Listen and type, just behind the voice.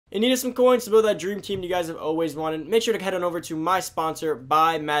And needed some coins to build that dream team you guys have always wanted. Make sure to head on over to my sponsor,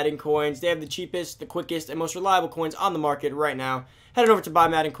 Buy Madden Coins. They have the cheapest, the quickest, and most reliable coins on the market right now. Head on over to Buy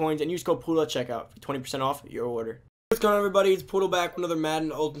Madden Coins and use code Poodle at checkout for 20% off your order. What's going on, everybody? It's Poodle back with another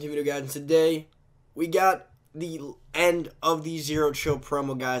Madden Ultimate Team video, guys. And today, we got the end of the Zero Chill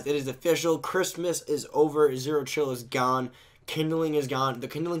promo, guys. It is official. Christmas is over. Zero Chill is gone. Kindling is gone. The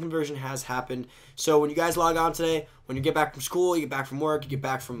kindling conversion has happened. So when you guys log on today, when you get back from school, you get back from work, you get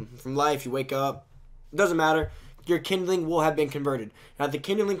back from life, you wake up, it doesn't matter. Your kindling will have been converted. Now the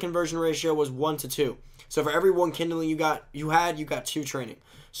kindling conversion ratio was 1 to 2. So for every 1 kindling you got 2 training.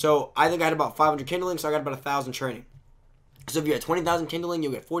 So I think I had about 500 kindling, so I got about 1,000 training. So if you had 20,000 kindling,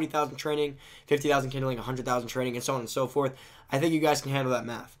 you'll get 40,000 training, 50,000 kindling, 100,000 training, and so on and so forth. I think you guys can handle that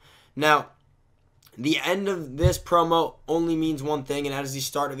math. Now, the end of this promo only means one thing, and that is the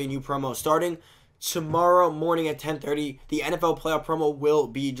start of a new promo. Starting tomorrow morning at 10:30, the NFL playoff promo will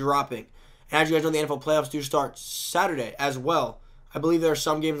be dropping. And as you guys know, the NFL playoffs do start Saturday as well. I believe there are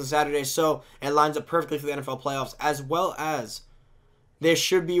some games on Saturday, so it lines up perfectly for the NFL playoffs, as well as they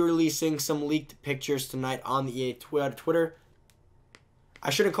should be releasing some leaked pictures tonight on the EA Twitter. I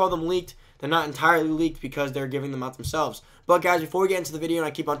shouldn't call them leaked. They're not entirely leaked because they're giving them out themselves. But guys, before we get into the video and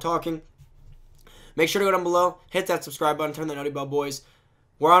I keep on talking, make sure to go down below, hit that subscribe button, turn that nutty bell, boys.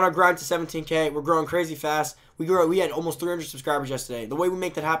 We're on our grind to 17K. We're growing crazy fast. We had almost 300 subscribers yesterday. The way we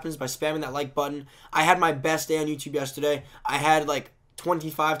make that happen is by spamming that like button. I had my best day on YouTube yesterday. I had like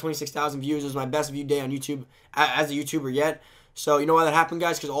 26,000 views. It was my best viewed day on YouTube as a YouTuber yet. So you know why that happened,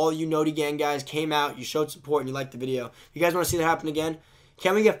 guys? Because all you Noti Gang guys came out, you showed support, and you liked the video. If you guys want to see that happen again,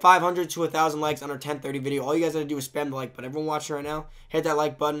 can we get 500 to 1,000 likes on our 10:30 video? All you guys have to do is spam the like button. Everyone watching right now, hit that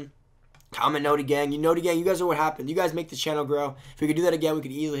like button. Comment Noti Gang. You Noti Gang, you guys are what happened. You guys make the channel grow. If we could do that again, we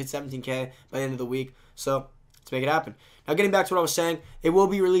could easily hit 17K by the end of the week. So, let's make it happen. Now, getting back to what I was saying, they will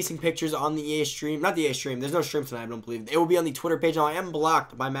be releasing pictures on the EA stream. Not the EA stream. There's no stream tonight, I don't believe. It will be on the Twitter page. Now, I am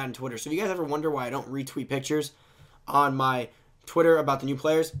blocked by Madden Twitter. So, if you guys ever wonder why I don't retweet pictures on my Twitter about the new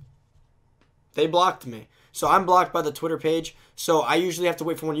players, they blocked me. So, I'm blocked by the Twitter page. So, I usually have to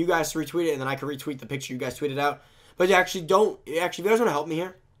wait for one of you guys to retweet it, and then I can retweet the picture you guys tweeted out. But you actually don't. Actually, if you guys want to help me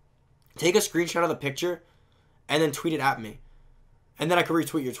here, take a screenshot of the picture and then tweet it at me. And then I can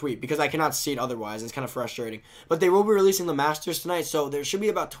retweet your tweet because I cannot see it otherwise. It's kind of frustrating. But they will be releasing the Masters tonight. So there should be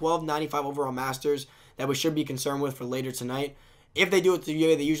about 12.95 overall Masters that we should be concerned with for later tonight. If they do it the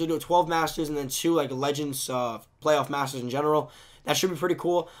way they usually do it, 12 Masters and then 2 like Legends playoff Masters in general. That should be pretty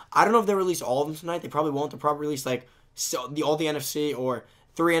cool. I don't know if they release all of them tonight. They probably won't. They'll probably release like all the NFC or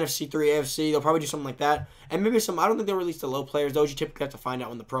 3 NFC, 3 AFC. They'll probably do something like that. And maybe some, I don't think they'll release the low players. Those you typically have to find out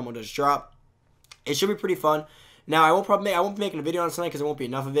when the promo does drop. It should be pretty fun. Now, I won't be making a video on it tonight because there won't be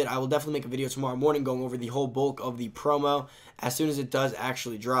enough of it. I will definitely make a video tomorrow morning going over the whole bulk of the promo as soon as it does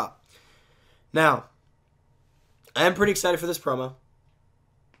actually drop. Now, I am pretty excited for this promo.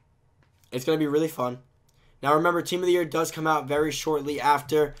 It's going to be really fun. Now, remember, Team of the Year does come out very shortly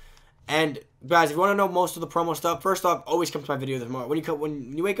after. And guys, if you want to know most of the promo stuff, first off, always come to my video tomorrow.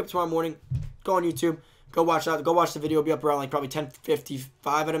 When you wake up tomorrow morning, go on YouTube, go watch the video. It'll be up around like probably 10:55,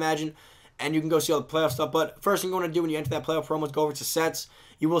 I'd imagine, and you can go see all the playoff stuff. But first thing you want to do when you enter that playoff promo is go over to sets.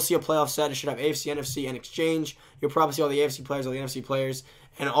 You will see a playoff set. It should have AFC, NFC, and exchange. You'll probably see all the AFC players, all the NFC players,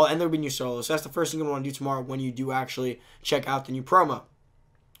 and there'll be new solos. So that's the first thing you want to do tomorrow when you do actually check out the new promo.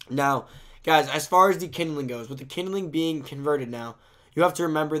 Now, guys, as far as the kindling goes, with the kindling being converted now, you have to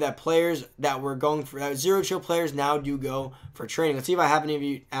remember that players that were going for Zero Chill players now do go for training. Let's see if I have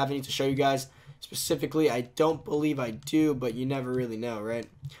any to show you guys specifically. I don't believe I do, but you never really know, right?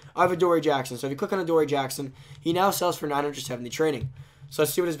 I have a Dory Jackson. So if you click on a Dory Jackson, he now sells for 970 training. So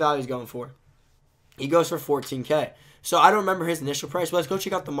let's see what his value is going for. He goes for 14K. So I don't remember his initial price, but let's go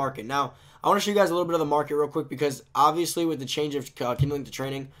check out the market. Now, I want to show you guys a little bit of the market real quick because obviously with the change of kindling to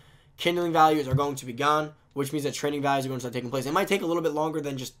training, kindling values are going to be gone, which means that training values are going to start taking place. It might take a little bit longer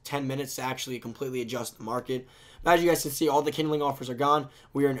than just 10 minutes to actually completely adjust the market. But as you guys can see, all the kindling offers are gone.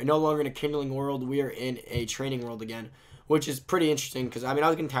 We are no longer in a kindling world. We are in a training world again, which is pretty interesting because, I mean, I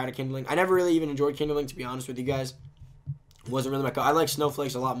was getting tired of kindling. I never really even enjoyed kindling, to be honest with you guys. It wasn't really my cup. I like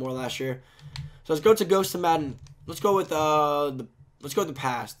snowflakes a lot more last year. So let's go to Ghost of Madden. Let's go with the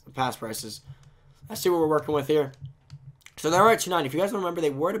past prices. Let's see what we're working with here. So they're at 290. If you guys don't remember, they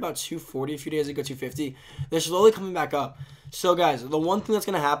were at about 240 a few days ago, 250. They're slowly coming back up. So guys, the one thing that's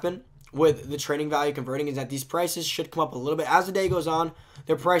going to happen with the training value converting is that these prices should come up a little bit. As the day goes on,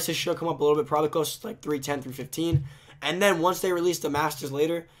 their prices should come up a little bit, probably close to like 310, 315. And then once they release the Masters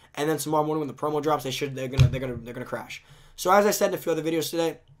later, and then tomorrow morning when the promo drops, they're gonna crash. So as I said in a few other videos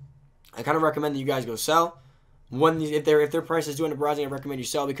today, I kind of recommend that you guys go sell, if their prices do end up rising, I recommend you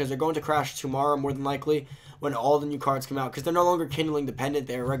sell because they're going to crash tomorrow more than likely when all the new cards come out because they're no longer kindling dependent.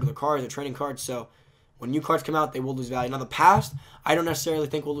 They're regular cards, they're training cards. So when new cards come out, they will lose value. Now the past, I don't necessarily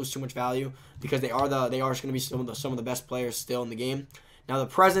think will lose too much value because they are going to be some of the best players still in the game. Now the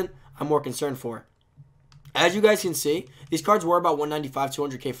present, I'm more concerned for. As you guys can see, these cards were about 195,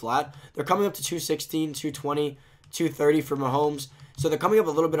 200k flat. They're coming up to 216, 220, 230 for Mahomes. So they're coming up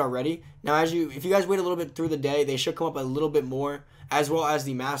a little bit already. Now, if you guys wait a little bit through the day, they should come up a little bit more, as well as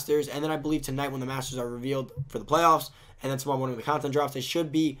the Masters. And then I believe tonight when the Masters are revealed for the playoffs, and then tomorrow morning when the content drops, they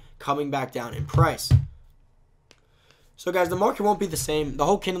should be coming back down in price. So guys, the market won't be the same. The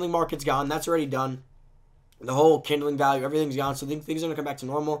whole kindling market's gone. That's already done. The whole kindling value, everything's gone. So things are going to come back to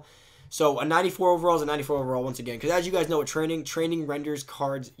normal. So a 94 overall is a 94 overall once again. Because as you guys know, with training renders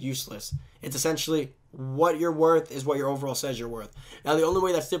cards useless. It's essentially what you're worth is what your overall says you're worth. Now, the only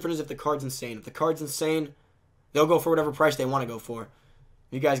way that's different is if the card's insane. If the card's insane, they'll go for whatever price they want to go for.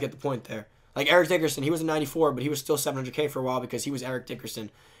 You guys get the point there. Like Eric Dickerson, he was a 94, but he was still 700k for a while because he was Eric Dickerson.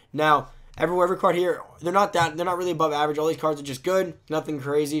 Now, every card here, they're not really above average. All these cards are just good, nothing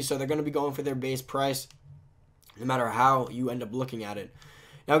crazy, so they're going to be going for their base price no matter how you end up looking at it.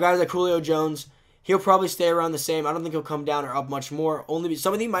 Now, guys like Julio Jones, he'll probably stay around the same. I don't think he'll come down or up much more.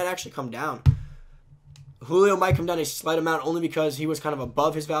 Some of them might actually come down. Julio might come down a slight amount only because he was kind of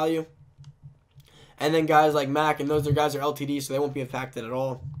above his value. And then guys like Mac, and those guys are LTD, so they won't be impacted at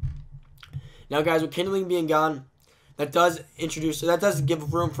all. Now, guys, with kindling being gone, that does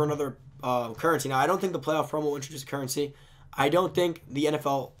give room for another currency. Now, I don't think the playoff promo will introduce a currency. I don't think the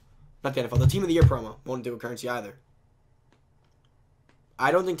the Team of the Year promo won't do a currency either.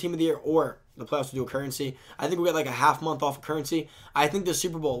 I don't think Team of the Year or the playoffs will do a currency. I think we'll get like a half month off of currency. I think the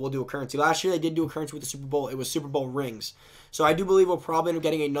Super Bowl will do a currency. Last year they did do a currency with the Super Bowl. It was Super Bowl rings. So I do believe we'll probably end up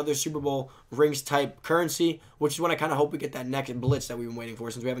getting another Super Bowl rings type currency, which is when I kind of hope we get that next blitz that we've been waiting for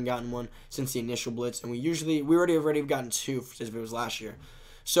since we haven't gotten one since the initial blitz. And we already have gotten two since it was last year.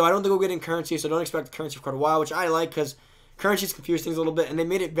 So I don't think we'll get in currency, so don't expect currency for quite a while, which I like because currencies confuse things a little bit, and they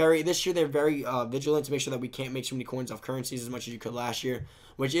made it this year they're very vigilant to make sure that we can't make too many coins off currencies as much as you could last year,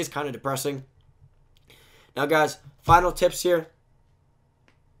 which is kind of depressing. Now, guys, final tips here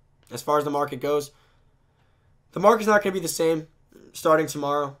as far as the market goes. The market's not going to be the same starting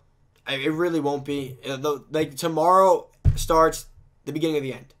tomorrow. It really won't be. Like, tomorrow starts the beginning of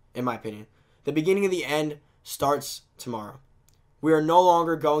the end, in my opinion. The beginning of the end starts tomorrow. We are no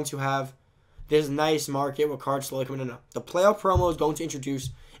longer going to have this nice market with cards slowly coming in. No. The playoff promo is going to introduce,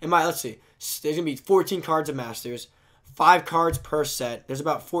 let's see, there's going to be 14 cards of Masters, 5 cards per set. There's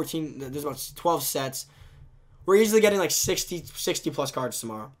about 12 sets. We're easily getting like 60 plus cards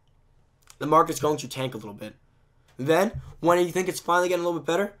tomorrow. The market's going to tank a little bit. Then, when you think it's finally getting a little bit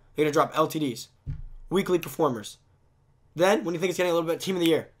better, you're going to drop LTDs, weekly performers. Then, when you think it's getting a little bit, Team of the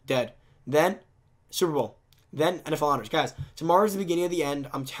Year, dead. Then, Super Bowl. Then, NFL Honors. Guys, tomorrow's the beginning of the end.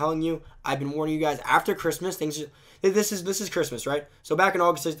 I'm telling you, I've been warning you guys. After Christmas, this is Christmas, right? So back in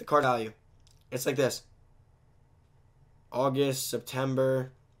August is the card value. It's like this. August,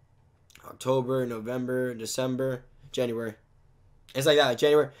 September, October, November, December, January. It's like that, like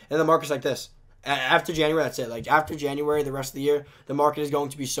January. And the market's like this. After January, that's it. Like after January, the rest of the year, the market is going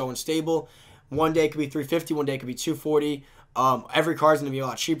to be so unstable. One day it could be 350, one day it could be 240. Every card's going to be a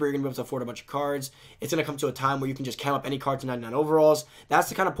lot cheaper. You're going to be able to afford a bunch of cards. It's going to come to a time where you can just count up any card to 99 overalls. That's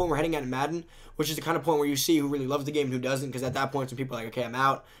the kind of point we're heading at in Madden, which is the kind of point where you see who really loves the game and who doesn't, because at that point, some people are like, okay, I'm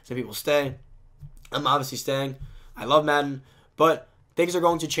out. Some people stay. I'm obviously staying. I love Madden, but things are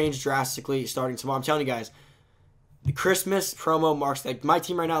going to change drastically starting tomorrow. I'm telling you guys, the Christmas promo marks, like my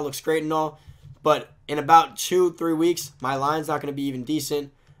team right now looks great and all, but in about 2-3 weeks, my line's not going to be even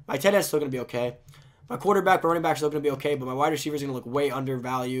decent. My tight end's still going to be okay. My quarterback, my running back's still going to be okay, but my wide receiver's going to look way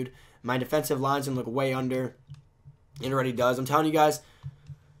undervalued. My defensive line's going to look way under. It already does. I'm telling you guys,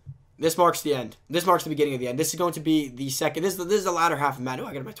 this marks the end. This marks the beginning of the end. This is going to be the second. This is the latter half of Madden. Oh,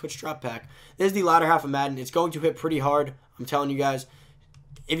 I got my Twitch drop pack. This is the latter half of Madden. It's going to hit pretty hard. I'm telling you guys.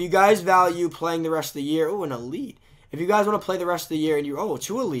 If you guys value playing the rest of the year, an elite. If you guys want to play the rest of the year and 2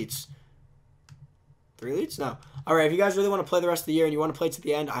 elites. 3 elites? No. All right, if you guys really want to play the rest of the year and you want to play to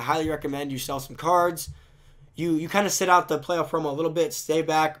the end, I highly recommend you sell some cards. You kind of sit out the playoff promo a little bit, stay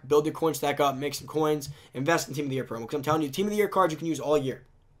back, build your coin stack up, make some coins, invest in Team of the Year promo. Because I'm telling you, Team of the Year cards you can use all year.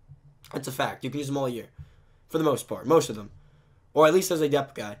 That's a fact. You can use them all year. For the most part. Most of them. Or at least as a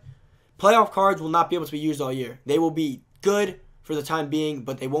depth guy. Playoff cards will not be able to be used all year. They will be good for the time being,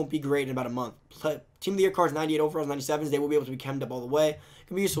 but they won't be great in about a month. Team of the Year cards, 98 overalls, 97s, they will be able to be chemmed up all the way. It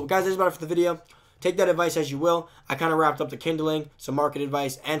can be useful. Guys, that's about it for the video. take that advice as you will. I kind of wrapped up the kindling, some market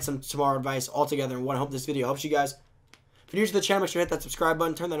advice, and some tomorrow advice all together in one. I hope this video helps you guys. If you're new to the channel, make sure to hit that subscribe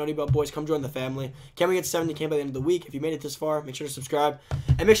button, turn that noty bell, boys. Come join the family. Can we get 70K by the end of the week? If you made it this far, make sure to subscribe.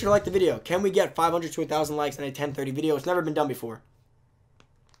 And make sure to like the video. Can we get 500 to 1,000 likes in a 10:30 video? It's never been done before,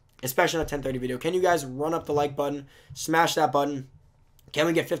 especially on a 10:30 video. Can you guys run up the like button? Smash that button. Can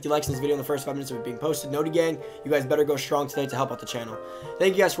we get 50 likes in this video in the first 5 minutes of it being posted? Noti gang, you guys better go strong today to help out the channel.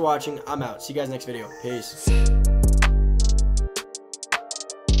 Thank you guys for watching. I'm out. See you guys next video. Peace.